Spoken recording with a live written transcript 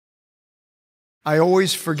I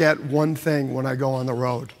always forget one thing when I go on the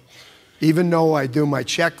road. Even though I do my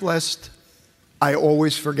checklist, I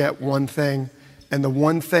always forget one thing. And the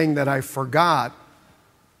one thing that I forgot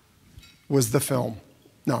was the film.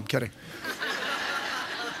 No, I'm kidding.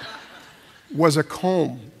 Was a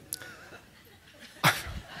comb.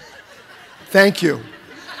 Thank you.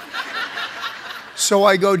 So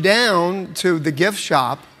I go down to the gift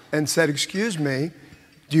shop and said, "Excuse me,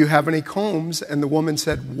 do you have any combs?" And the woman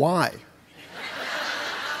said, "Why?"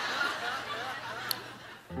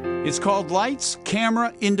 It's called Lights,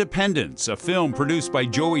 Camera, Independence, a film produced by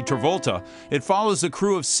Joey Travolta. It follows a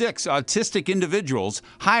crew of 6 autistic individuals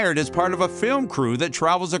hired as part of a film crew that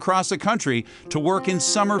travels across the country to work in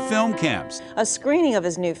summer film camps. A screening of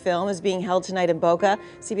his new film is being held tonight in Boca.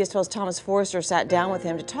 CBS 12's Thomas Forrester sat down with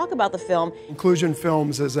him to talk about the film. Inclusion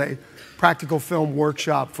Films is a practical film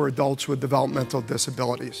workshop for adults with developmental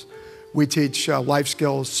disabilities. We teach life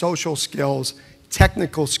skills, social skills,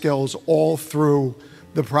 technical skills, all through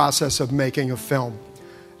the process of making a film.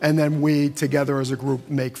 And then we, together as a group,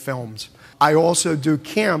 make films. I also do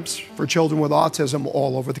camps for children with autism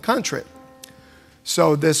all over the country.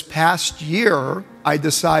 So this past year, I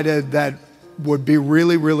decided that would be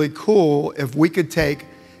really, really cool if we could take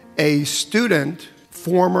a student,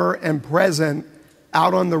 former and present,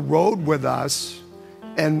 out on the road with us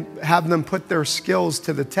and have them put their skills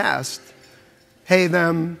to the test, pay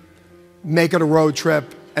them, make it a road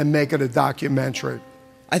trip, and make it a documentary.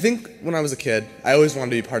 I think when I was a kid, I always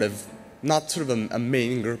wanted to be part of not sort of a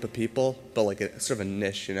main group of people, but like a sort of a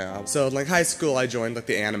niche, you know. So in like high school, I joined like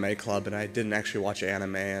the anime club, and I didn't actually watch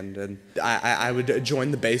anime, and I would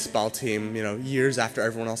join the baseball team, you know, years after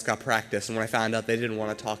everyone else got practice. And when I found out they didn't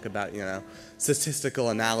want to talk about, you know, statistical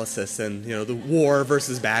analysis and, you know, the WAR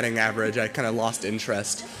versus batting average, I kind of lost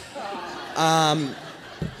interest. The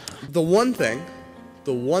one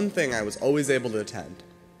thing I was always able to attend,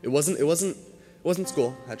 it wasn't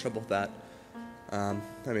school. I had trouble with that. I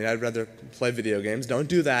mean, I'd rather play video games. Don't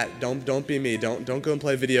do that. Don't be me. Don't go and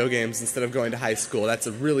play video games instead of going to high school. That's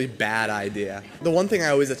a really bad idea. The one thing I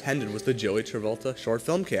always attended was the Joey Travolta short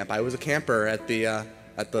film camp. I was a camper at the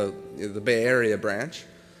Bay Area branch,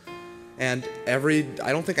 and I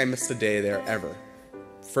don't think I missed a day there ever.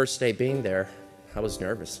 First day being there, I was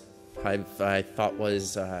nervous. I thought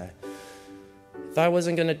I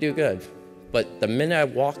wasn't gonna do good, but the minute I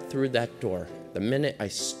walked through that door, the minute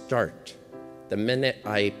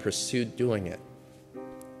I pursued doing it,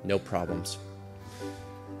 no problems.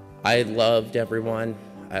 I loved everyone.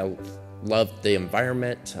 I loved the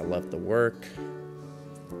environment. I loved the work.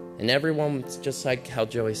 And everyone, just like how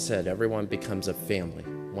Joey said, everyone becomes a family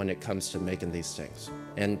when it comes to making these things.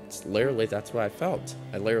 And literally, that's what I felt.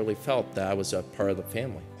 I literally felt that I was a part of the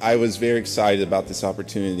family. I was very excited about this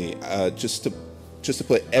opportunity, just to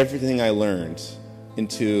put everything I learned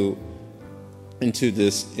into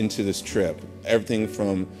this trip. Everything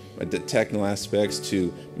from the technical aspects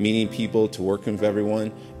to meeting people to working with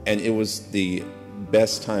everyone, and it was the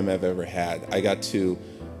best time I've ever had. I got to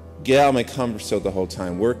get out of my comfort zone the whole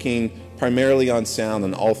time, working primarily on sound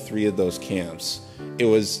on all 3 of those camps. It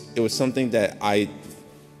was something that I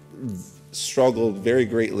struggled very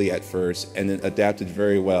greatly at first, and then adapted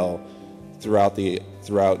very well throughout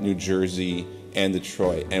New Jersey and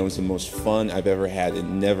Detroit, and it was the most fun I've ever had. It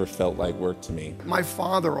never felt like work to me. My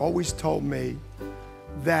father always told me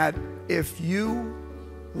that if you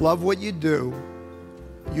love what you do,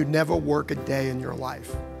 you never work a day in your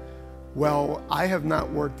life. Well, I have not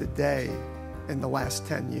worked a day in the last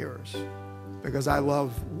 10 years because I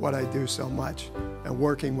love what I do so much and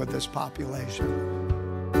working with this population.